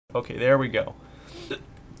Okay, there we go.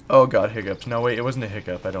 Oh god, hiccups. No, wait, it wasn't a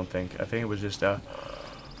hiccup, I don't think. I think it was just a...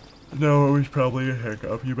 No, it was probably a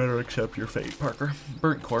hiccup. You better accept your fate, Parker.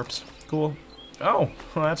 Burnt corpse. Cool. Oh,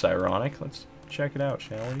 well, that's ironic. Let's check it out,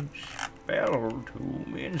 shall we? Spell to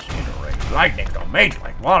incinerate. Lightning to mage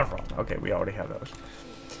like waterfall. Okay, we already have those.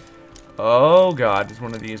 Oh god, there's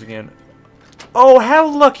one of these again. Oh, how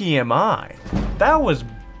lucky am I? That was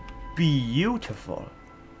beautiful.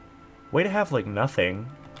 Way to have, like, nothing.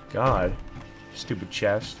 God. Stupid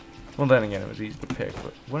chest. Well, then again, it was easy to pick,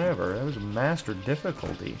 but whatever. That was a master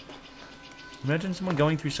difficulty. Imagine someone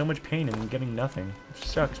going through so much pain and getting nothing. It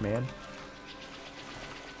sucks, man.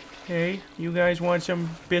 Hey, you guys want some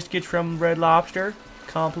biscuits from Red Lobster?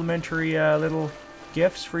 Complimentary little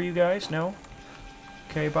gifts for you guys? No?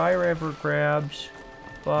 Okay, bye, River Crabs.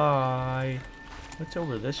 Bye. What's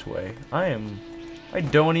over this way? I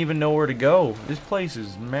don't even know where to go. This place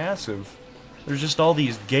is massive. There's just all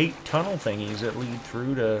these gate tunnel thingies that lead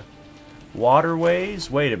through to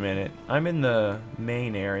waterways. Wait a minute. I'm in the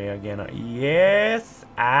main area again. Yes,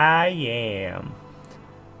 I am.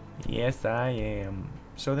 Yes, I am.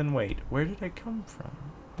 So then wait, where did I come from?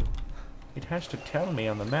 It has to tell me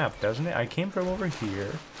on the map, doesn't it? I came from over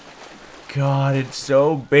here. God, it's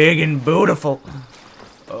so big and beautiful.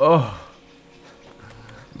 Oh.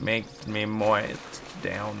 Makes me moist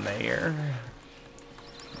down there.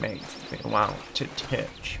 Makes me want to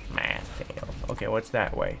touch myself. Okay, what's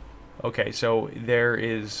that way? Okay, so there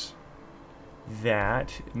is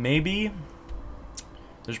that. Maybe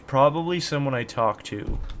there's probably someone I talk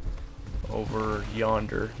to over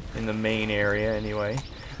yonder in the main area anyway.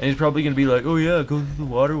 And he's probably gonna be like, oh yeah, go through the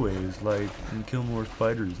waterways, like, and kill more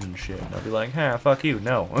spiders and shit. And I'll be like, ha, fuck you,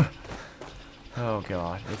 no. Oh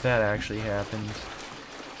god, if that actually happens,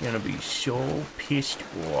 I'm gonna be so pissed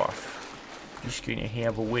off. Just gonna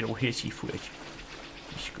have a little hissy foot.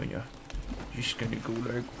 Just gonna go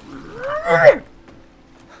like...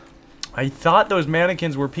 I thought those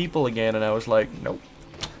mannequins were people again, and I was like, nope,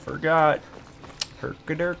 forgot.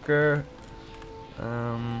 Herka-derka.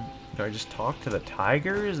 Do I just talk to the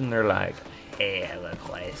tigers? And they're like, hey, I have a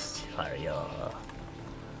quest for you.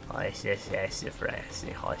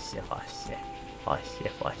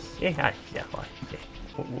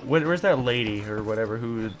 Where's that lady, or whatever,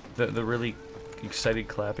 who, the really excited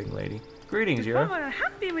clapping lady? Greetings, The Yura. Power are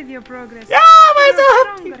happy with your progress. Yeah, I'm so You're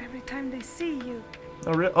happy! stronger every time they see you.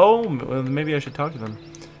 Oh, really? Oh, well, maybe I should talk to them.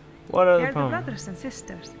 What are They're the the poem? brothers and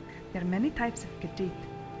sisters. There are many types of Khajiit.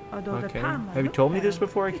 Although the Okay. Palmer Have you look told me better, this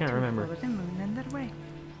before? I they can't too remember. follow the moon and their way.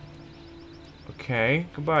 Okay,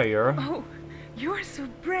 goodbye, Yura. Oh, you are so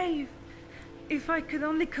brave. If I could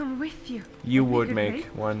only come with you. You would make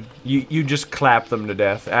one. You just clap them to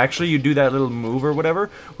death. Actually, you do that little move or whatever,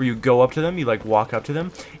 where you go up to them, you like walk up to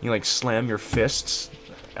them, and you like slam your fists.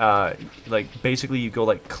 Like basically you go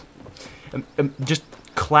like, just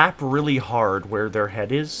clap really hard where their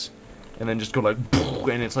head is, and then just go like,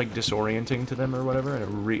 and it's like disorienting to them or whatever.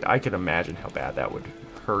 And I could imagine how bad that would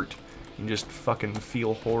hurt. You just fucking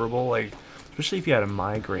feel horrible, like especially if you had a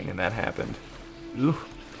migraine and that happened. Ooh.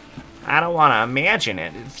 I don't want to imagine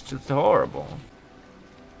it. It's just horrible.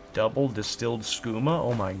 Double distilled skooma?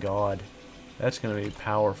 Oh my god. That's going to be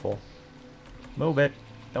powerful. Move it.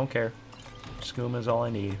 Don't care. Skooma is all I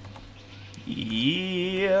need.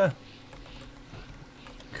 Yeah.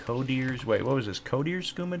 Codier's... Wait, what was this?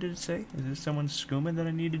 Codier's skooma, did it say? Is this someone's skooma that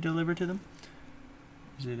I need to deliver to them?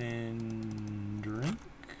 Is it in... drink?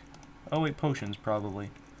 Oh wait, potions, probably.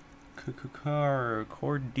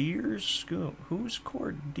 Cordier's skooma. Who's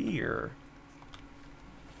Cordier?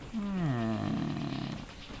 Well,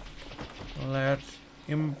 that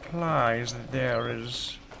implies that there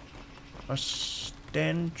is a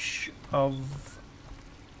stench of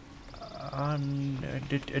a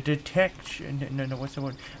detection. No, what's the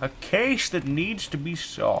word? A case that needs to be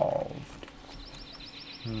solved.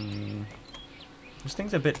 This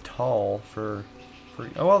thing's a bit tall for.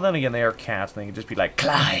 Oh, well, then again, they are cats, and they can just be like,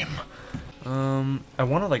 climb! I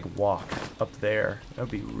want to, like, walk up there. That would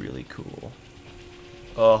be really cool.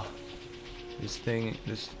 Oh. This thing,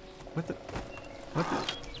 what the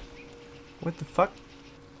fuck?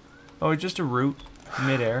 Oh, it's just a root.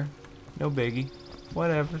 Midair. No biggie.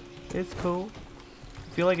 Whatever. It's cool. I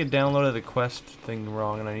feel like I downloaded the quest thing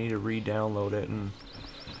wrong, and I need to re-download it and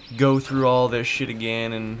go through all this shit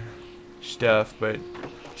again and stuff, but...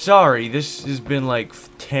 Sorry, this has been like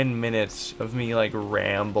 10 minutes of me like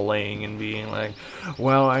rambling and being like,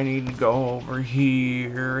 well, I need to go over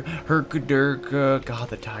here, herka-derka. God,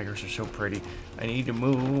 the tigers are so pretty. I need to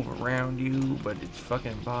move around you, but it's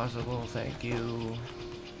fucking impossible, thank you.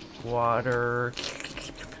 Water.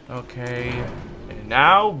 Okay, and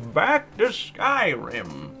Now back to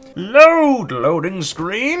Skyrim. Loading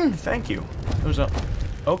screen. Thank you. It was up.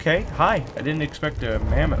 Okay, hi. I didn't expect a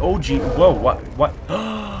mammoth. Oh, gee. Whoa, what?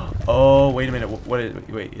 Oh, wait a minute.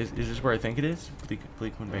 Wait, is this where I think it is?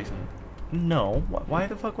 Bleakwood Basin. No. Why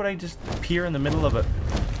the fuck would I just appear in the middle of a...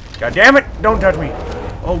 God damn it! Don't touch me!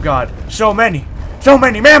 Oh, God. So many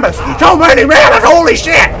mammoths! So many mammoths! Holy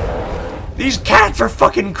shit! These cats are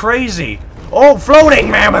fucking crazy! Oh, floating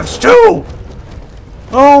mammoths, too!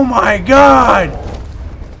 Oh, my God!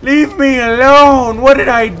 Leave me alone! What did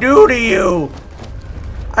I do to you?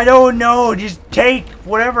 I don't know. Just take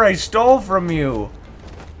whatever I stole from you.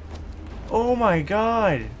 Oh my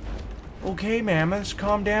God. Okay, mammoths,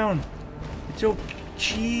 calm down. It's okay.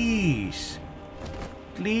 Jeez.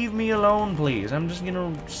 Leave me alone, please. I'm just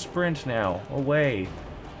gonna sprint now. Away.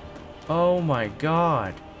 Oh my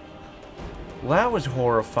God. Well, that was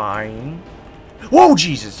horrifying. Whoa,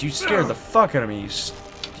 Jesus! You scared the fuck out of me.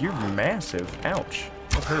 You're massive. Ouch.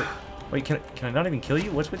 That hurt. Wait, can I not even kill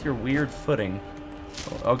you? What's with your weird footing?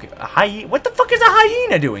 Okay, a hyena. What the fuck is a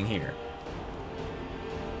hyena doing here?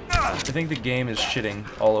 I think the game is shitting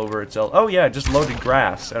all over itself. Oh yeah, it just loaded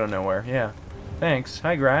grass out of nowhere. Yeah. Thanks.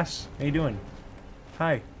 Hi, grass. How you doing?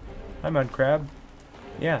 Hi. Hi, mud crab.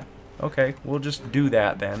 Yeah. Okay, we'll just do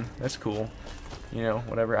that then. That's cool. You know,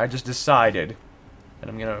 whatever. I just decided that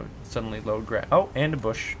I'm gonna suddenly load grass. Oh, and a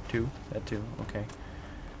bush too. That too. Okay.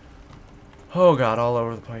 Oh God, all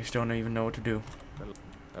over the place. Don't even know what to do.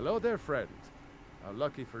 Hello there, friend. How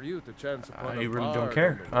lucky for you to chance upon I a really bar don't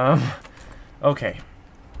care. under- Okay.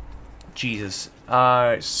 Jesus.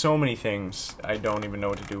 So many things. I don't even know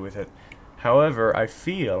what to do with it. However, I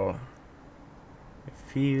feel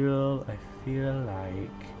like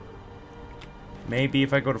maybe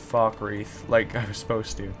if I go to Falkreath, like I was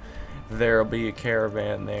supposed to, there'll be a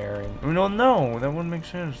caravan there. And no, that wouldn't make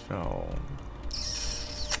sense though.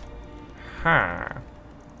 Huh.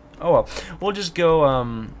 Oh well. We'll just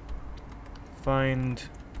go find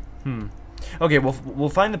okay, we'll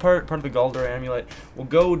find the part of the Galder amulet. We'll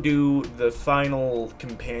go do the final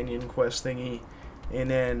companion quest thingy, and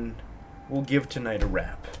then we'll give tonight a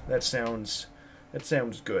wrap. That sounds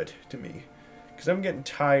good to me, because I'm getting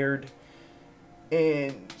tired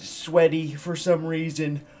and sweaty for some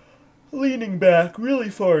reason. Leaning back really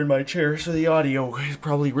far in my chair, so the audio is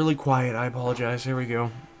probably really quiet. I apologize. Here we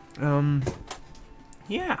go.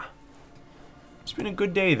 Yeah. It's been a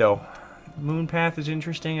good day though. Moon Path is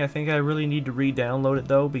interesting. I think I really need to re-download it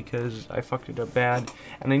though, because I fucked it up bad,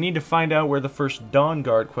 and I need to find out where the first Dawn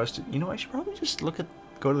Guard quest is. You know, I should probably just go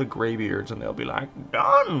to the Greybeards, and they'll be like,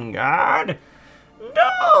 Dawn Guard,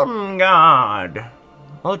 Dawn Guard.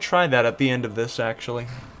 I'll try that at the end of this. Actually,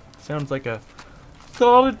 sounds like a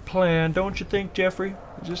solid plan, don't you think, Jeffrey?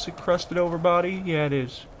 Is this a crusted over body? Yeah, it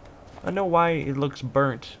is. I know why it looks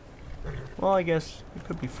burnt. Well, I guess it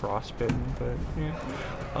could be frostbitten, but yeah.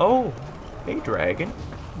 Oh. Hey, dragon.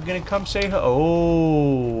 I'm gonna come say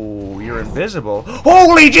oh, you're invisible.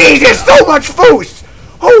 Holy Jesus, so much foos!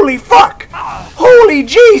 Holy fuck! Holy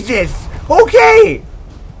Jesus! Okay!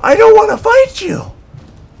 I don't want to fight you!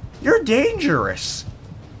 You're dangerous.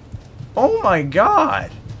 Oh my God.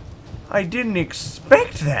 I didn't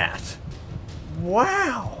expect that.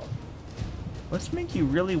 Wow. Let's make you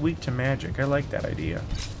really weak to magic. I like that idea.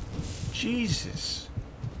 Jesus.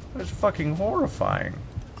 That's fucking horrifying.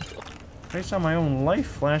 I saw my own life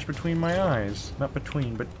flash between my eyes. Not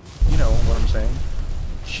between, but you know what I'm saying.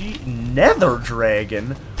 Nether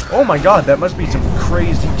dragon? Oh my God, that must be some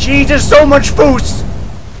crazy... Jesus, so much foos!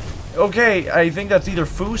 Okay, I think that's either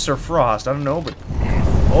foos or frost. I don't know, but...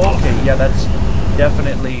 Okay, yeah, that's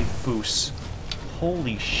definitely foos.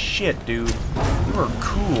 Holy shit, dude. You are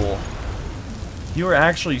cool. You are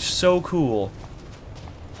actually so cool.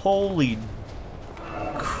 Holy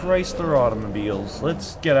Chrysler automobiles.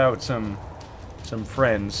 Let's get out some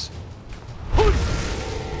friends.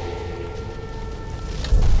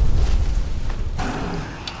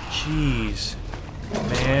 Jeez.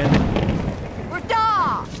 Man.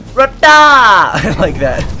 Rata! I like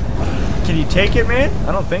that. Can you take it, man?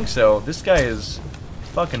 I don't think so. This guy is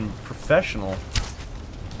fucking professional.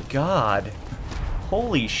 God.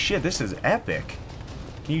 Holy shit, this is epic.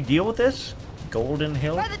 Can you deal with this? Golden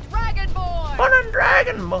Hill? For the Dragon Boy! For the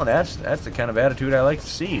Dragon Boy! That's the kind of attitude I like to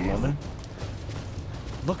see, woman.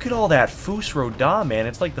 Look at all that Foos Roda, man.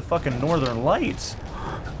 It's like the fucking Northern Lights.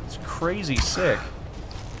 It's crazy sick.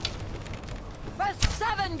 For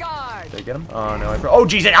 7 guard! Did I get him? Oh, no. Oh,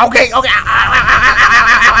 Jesus. Okay, okay.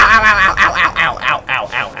 Ow,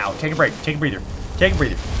 ow, ow. Take a break. Take a breather. Take a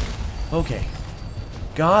breather. Okay.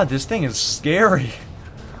 God, this thing is scary.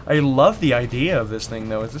 I love the idea of this thing,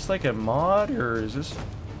 though. Is this like a mod, or is this...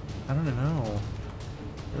 I don't know.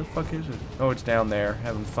 Where the fuck is it? Oh, it's down there,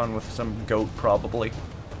 having fun with some goat, probably.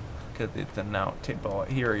 Cause it's a now boy.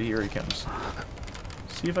 Here he comes.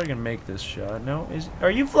 See if I can make this shot. No, are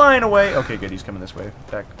you flying away? Okay, good. He's coming this way.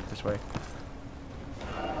 Back this way.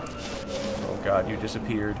 Oh God, you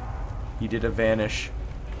disappeared. You did a vanish.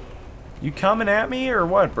 You coming at me or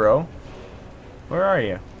what, bro? Where are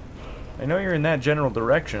you? I know you're in that general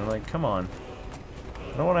direction. Like, come on.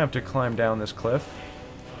 I don't want to have to climb down this cliff.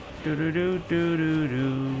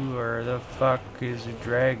 Do-do-do-do-do-do. Where the fuck is the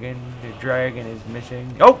dragon? The dragon is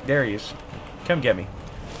missing. Oh, there he is. Come get me.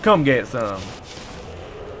 Come get some.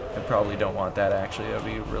 I probably don't want that, actually. That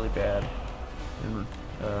would be really bad.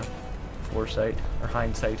 Foresight. Or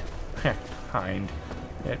hindsight. Hind.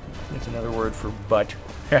 It's another word for butt.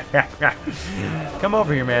 Come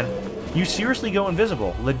over here, man. You seriously go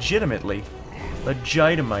invisible. Legitimately.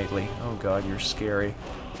 Legitimately. Oh God, you're scary.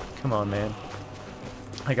 Come on, man.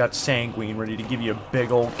 I got Sanguine ready to give you a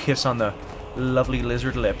big old kiss on the lovely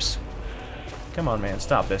lizard lips. Come on, man.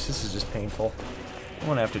 Stop this. This is just painful. I don't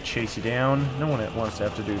want to have to chase you down. No one wants to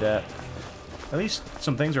have to do that. At least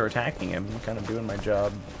some things are attacking him. I'm kind of doing my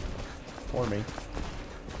job for me.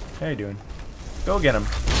 How you doing? Go get him.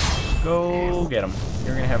 Go get him.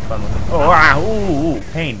 You're gonna have fun with him. Oh, ah, ooh, ooh,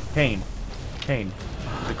 pain, pain, pain.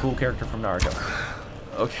 He's a cool character from Naruto.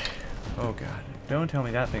 Okay. Oh God. Don't tell me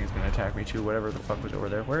that thing is gonna attack me too. Whatever the fuck was over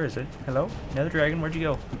there. Where is it? Hello? Nether dragon? Where'd you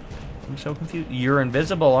go? I'm so confused. You're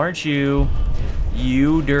invisible, aren't you?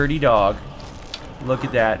 You dirty dog. Look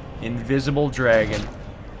at that. Invisible dragon.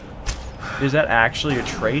 Is that actually a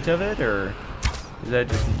trait of it, or is that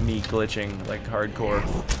just me glitching like hardcore?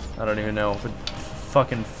 I don't even know. But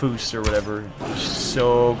fucking Foos or whatever. It's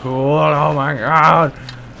so cool. Oh my God.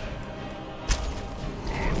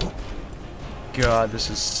 God, this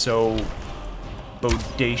is so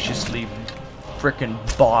bodaciously frickin'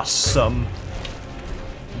 boss-some.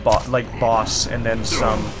 Like boss and then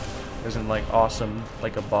some. Isn't like awesome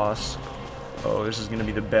like a boss. Oh, this is gonna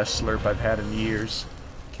be the best slurp I've had in years.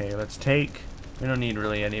 Okay, let's take. We don't need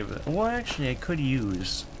really any of it. Well, actually, I could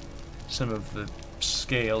use some of the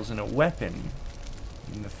scales in a weapon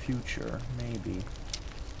in the future, maybe.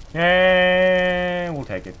 And we'll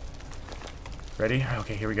take it. Ready?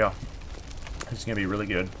 Okay, here we go. This is gonna be really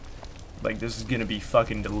good. Like, this is gonna be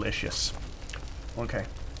fucking delicious. Okay.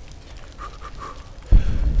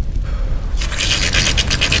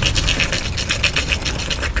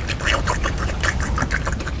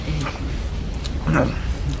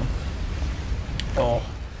 Oh,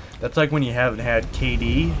 that's like when you haven't had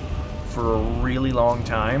KD for a really long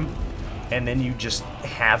time, and then you just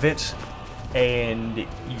have it, and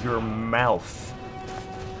your mouth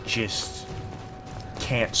just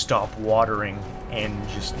can't stop watering, and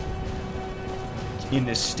just in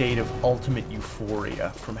this state of ultimate euphoria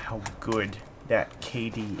from how good that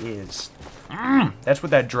KD is. That's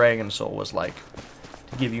what that Dragon Soul was like,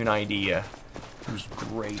 to give you an idea. It was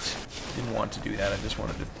great. Didn't want to do that. I just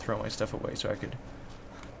wanted to throw my stuff away so I could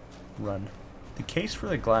run. The case for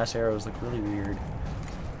the glass arrows look really weird.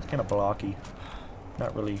 It's kind of blocky.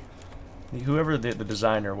 Not really. Whoever the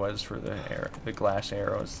designer was for the glass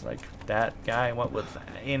arrows, like that guy, what was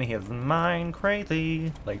in his mind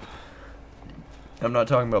crazy? Like, I'm not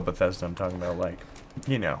talking about Bethesda. I'm talking about, like,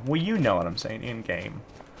 you know. Well, you know what I'm saying. In game.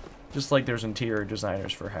 Just like there's interior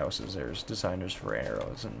designers for houses, there's designers for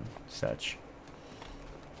arrows and such.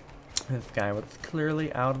 This guy was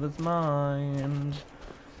clearly out of his mind.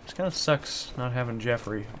 This kind of sucks not having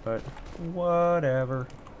Jeffrey, but whatever.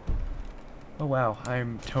 Oh wow,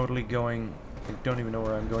 I'm totally going. I don't even know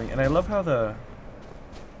where I'm going. And I love how the...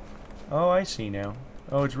 Oh, I see now.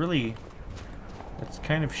 Oh, it's really... It's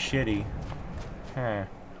kind of shitty. Huh.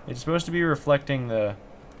 It's supposed to be reflecting the...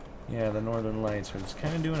 Yeah, the northern lights, but it's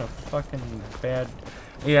kind of doing a fucking bad...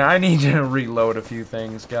 Yeah, I need to reload a few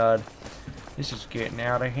things, God. This is getting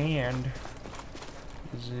out of hand.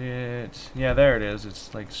 Is it... Yeah, there it is.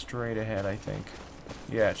 It's like straight ahead, I think.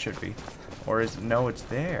 Yeah, it should be. Or is it... No, it's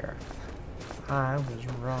there. I was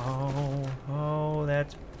wrong. Oh,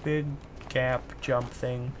 that's big gap jump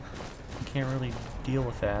thing. Can't really deal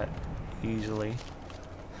with that easily.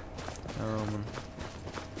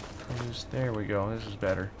 There we go. This is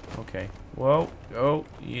better. Okay. Whoa. Oh,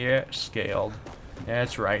 yeah. Scaled.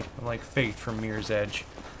 That's right. I'm like Faith from Mirror's Edge.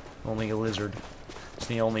 Only a lizard. It's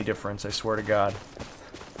the only difference, I swear to God.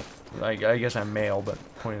 I guess I'm male, but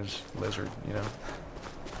the point is lizard, you know?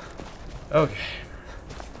 Okay.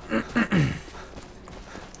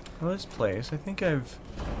 Well, this place, I think I've...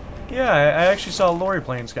 Yeah, I actually saw Lori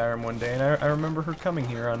playing Skyrim one day, and I remember her coming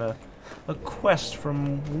here on a a quest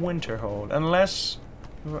from Winterhold. Unless...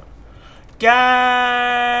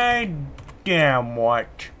 God damn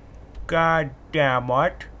what? God damn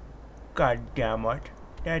what? God damn what?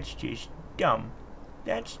 That's just dumb.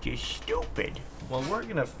 That's just stupid. Well, we're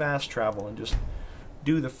gonna fast travel and just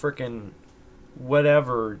do the frickin'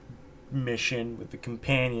 whatever mission with the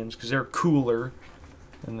companions, because they're cooler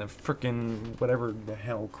than the frickin' whatever the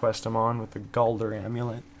hell quest I'm on with the Galder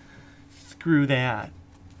amulet. Screw that.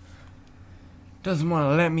 Doesn't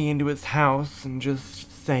want to let me into his house and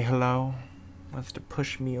just say hello. Wants to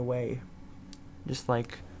push me away. Just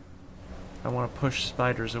like I want to push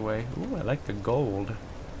spiders away. Ooh, I like the gold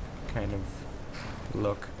kind of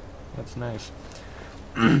look. That's nice.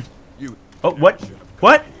 Oh, what?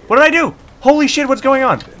 What? What did I do? Holy shit, what's going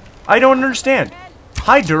on? I don't understand.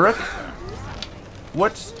 Hi, Durek.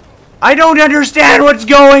 What's... I don't understand what's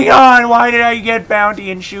going on! Why did I get bounty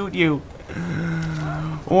and shoot you?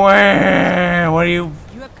 Where? What are you...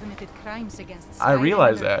 You have committed crimes against Skyrim I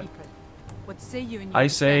realize and other that. people. What say you in your I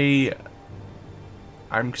say... defense?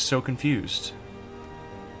 I'm so confused.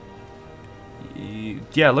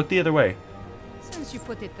 Yeah, look the other way. Since you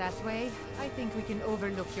put it that way, I think we can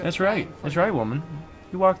overlook your That's right. crime for That's now. right, woman.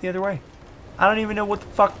 You walk the other way. I don't even know what the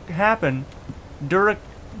fuck happened. Derp.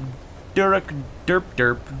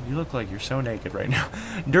 You look like you're so naked right now.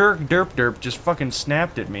 Derp just fucking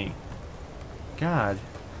snapped at me. God.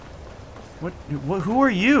 What? Who are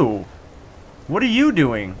you? What are you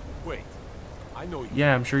doing? Wait, I know you.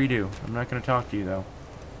 Yeah, I'm sure you do. I'm not gonna talk to you though.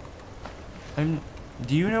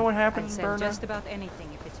 Do you know what happened, I'd sell Berna? just about anything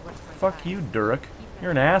if it's worth my Fuck time. you, Durek.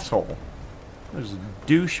 You're an asshole. That was a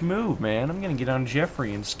douche move, man. I'm gonna get on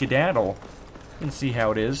Jeffrey and skedaddle and see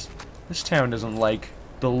how it is. This town doesn't like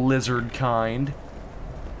the lizard kind.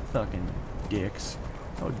 Fucking dicks.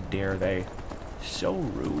 How dare they? So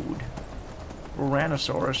rude.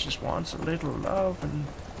 Tyrannosaurus just wants a little love and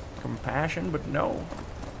compassion, but no.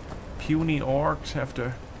 Puny orcs have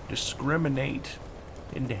to discriminate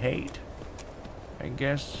into hate. I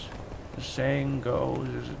guess the saying goes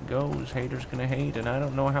as it goes, haters gonna hate, and I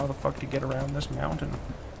don't know how the fuck to get around this mountain.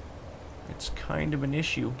 It's kind of an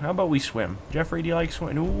issue. How about we swim? Jeffrey, do you like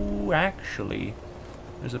swimming? Ooh, actually,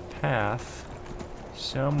 there's a path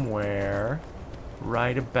somewhere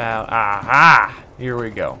right about... Aha! Here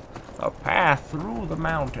we go. A path through the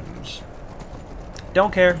mountains.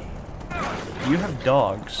 Don't care. You have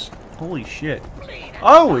dogs. Holy shit.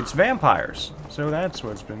 Oh, it's vampires. So that's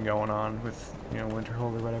what's been going on with, you know,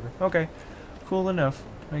 Winterhold or whatever. Okay. Cool enough,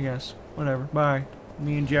 I guess. Whatever. Bye.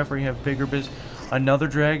 Me and Jeffrey have bigger business. Another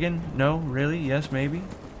dragon? No? Really? Yes, maybe?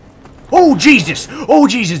 Oh, Jesus! Oh,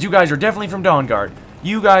 Jesus! You guys are definitely from Dawnguard.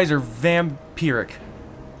 You guys are vampiric.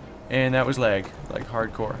 And that was lag. Like,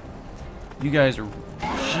 hardcore. You guys are...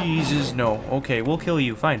 Jesus, no. Okay, we'll kill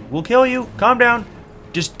you. Fine. We'll kill you. Calm down.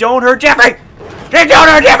 Just don't hurt Jeffrey! Just don't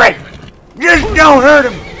hurt Jeffrey! Just don't hurt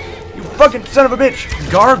him! You fucking son of a bitch!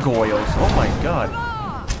 Gargoyles. Oh my god.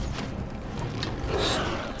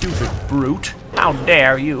 Stupid brute. How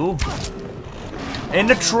dare you? And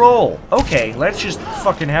a troll. Okay, let's just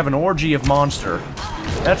fucking have an orgy of monster.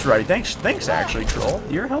 That's right. Thanks actually, troll.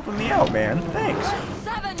 You're helping me out, man. Thanks.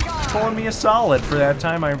 7 guard. Pulling me a solid for that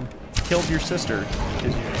time I killed your sister.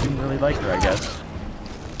 Because you didn't really like her, I guess.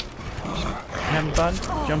 Having fun?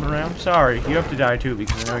 Jumping around? Sorry, you have to die too,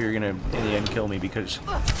 because I know you're gonna, in the end, kill me because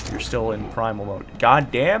you're still in primal mode. God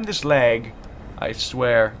damn this lag. I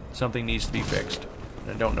swear, something needs to be fixed.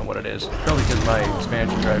 I don't know what it is. Probably because my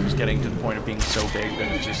expansion drive is getting to the point of being so big that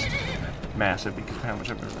it's just massive because of how much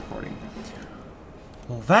I've been recording.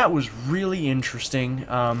 Well, that was really interesting.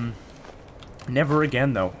 Never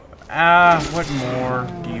again, though. What more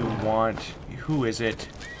do you want? Who is it?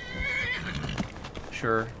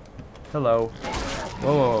 Sure. Hello.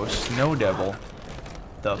 Whoa, Snow Devil.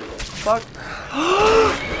 The fuck?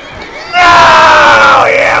 No!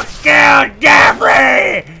 You killed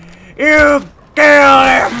Jeffrey! You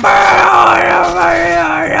killed him!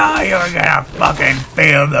 You're gonna fucking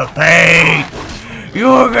feel the pain!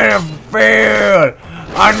 You're gonna feel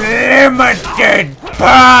unlimited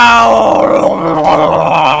power!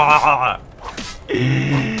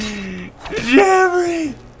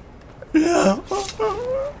 Jeffrey! No!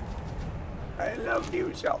 I loved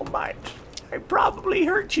you so much. I probably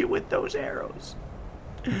hurt you with those arrows.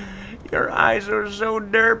 Your eyes are so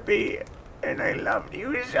derpy, and I loved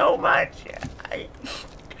you so much.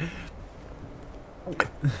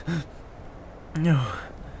 No,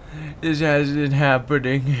 this hasn't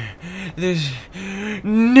happening. This...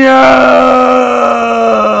 No!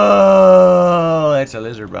 That's a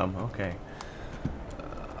lizard bum. Okay.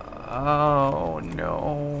 Oh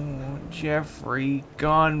no, Jeffrey,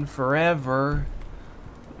 gone forever.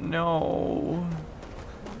 No.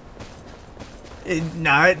 It's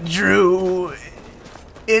not true.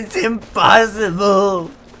 It's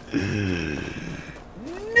impossible. No!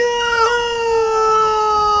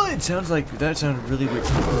 It sounds like that sounded really weird.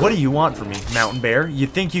 What do you want from me, Mountain Bear? You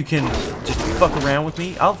think you can just fuck around with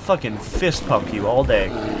me? I'll fucking fist pump you all day.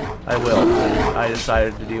 I will. I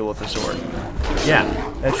decided to deal with the sword. Yeah,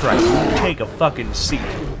 that's right. Take a fucking seat.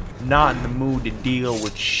 Not in the mood to deal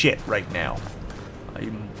with shit right now.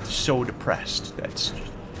 I'm so depressed. That's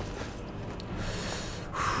just...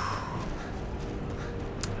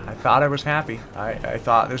 I thought I was happy. I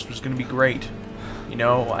thought this was going to be great. You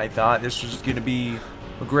know, I thought this was going to be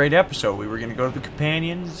a great episode. We were going to go to the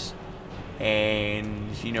companions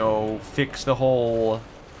and, you know, fix the whole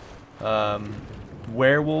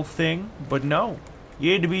werewolf thing. But no.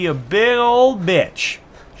 You had to be a big old bitch.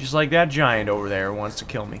 Just like that giant over there who wants to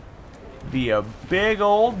kill me. Be a big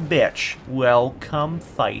old bitch. Well, come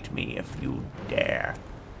fight me if you dare.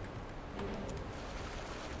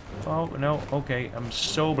 Oh, no, okay. I'm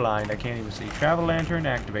so blind, I can't even see. Travel lantern,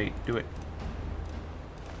 activate. Do it.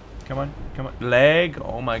 Come on, come on. Leg.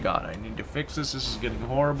 Oh my god, I need to fix this. This is getting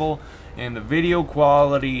horrible. And the video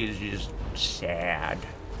quality is just sad.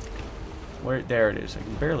 Where? There it is. I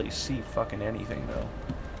can barely see fucking anything, though.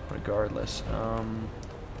 Regardless.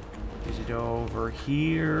 Is it over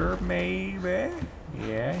here, maybe?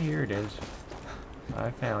 Yeah, here it is. I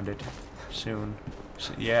found it. Soon.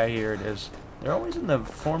 So, yeah, here it is. They're always in the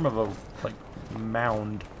form of a, like,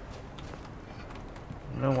 mound.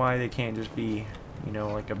 I don't know why they can't just be, you know,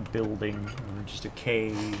 like a building or just a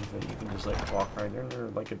cave that you can just, like, walk right there. Or,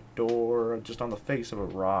 like, a door just on the face of a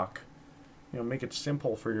rock. You know, make it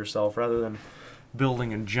simple for yourself rather than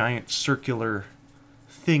building a giant circular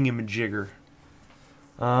thingamajigger.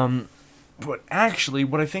 But actually,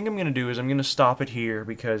 what I think I'm going to do is I'm going to stop it here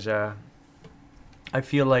because, I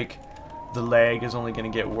feel like the lag is only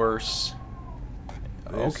going to get worse.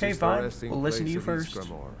 Okay, fine. We'll listen to you first.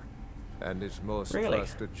 And its most Really?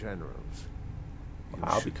 trusted generals.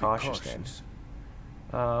 I'll be cautious then.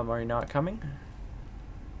 Are you not coming?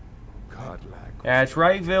 That's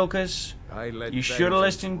right, Vilkas. You should have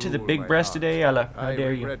listened to the big breast today, Ella. How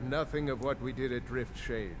dare you? I regret nothing of what we did at Rift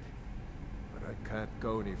Shade. But I can't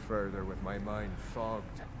go any further with my mind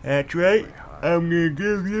fogged. That's right. I'm gonna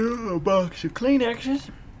give you a box of Kleenexes.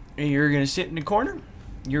 And you're gonna sit in the corner.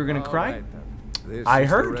 You're gonna cry. Right, I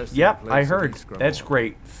heard. Yep, I heard. That's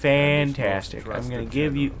great. Fantastic. I'm gonna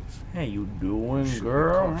give you... How you doing,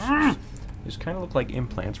 girl? These kind of look like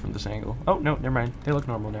implants from this angle. Oh, no, never mind. They look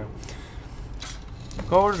normal now.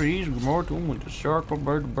 Cause these mortal with the circle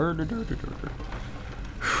bird.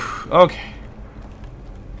 Okay.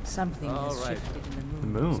 Something has All right. shifted in The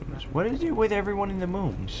moons. What is it with everyone in the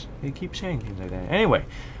moons? They keep saying things like that. Anyway,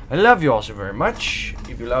 I love you all so very much.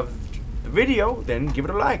 If you loved the video, then give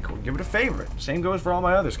it a like or give it a favorite. Same goes for all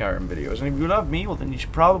my other Skyrim videos. And if you love me, well, then you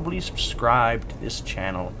should probably subscribe to this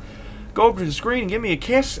channel. Go up to the screen and give me a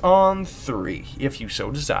kiss on 3, if you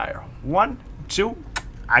so desire. 1, 2,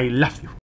 I love you.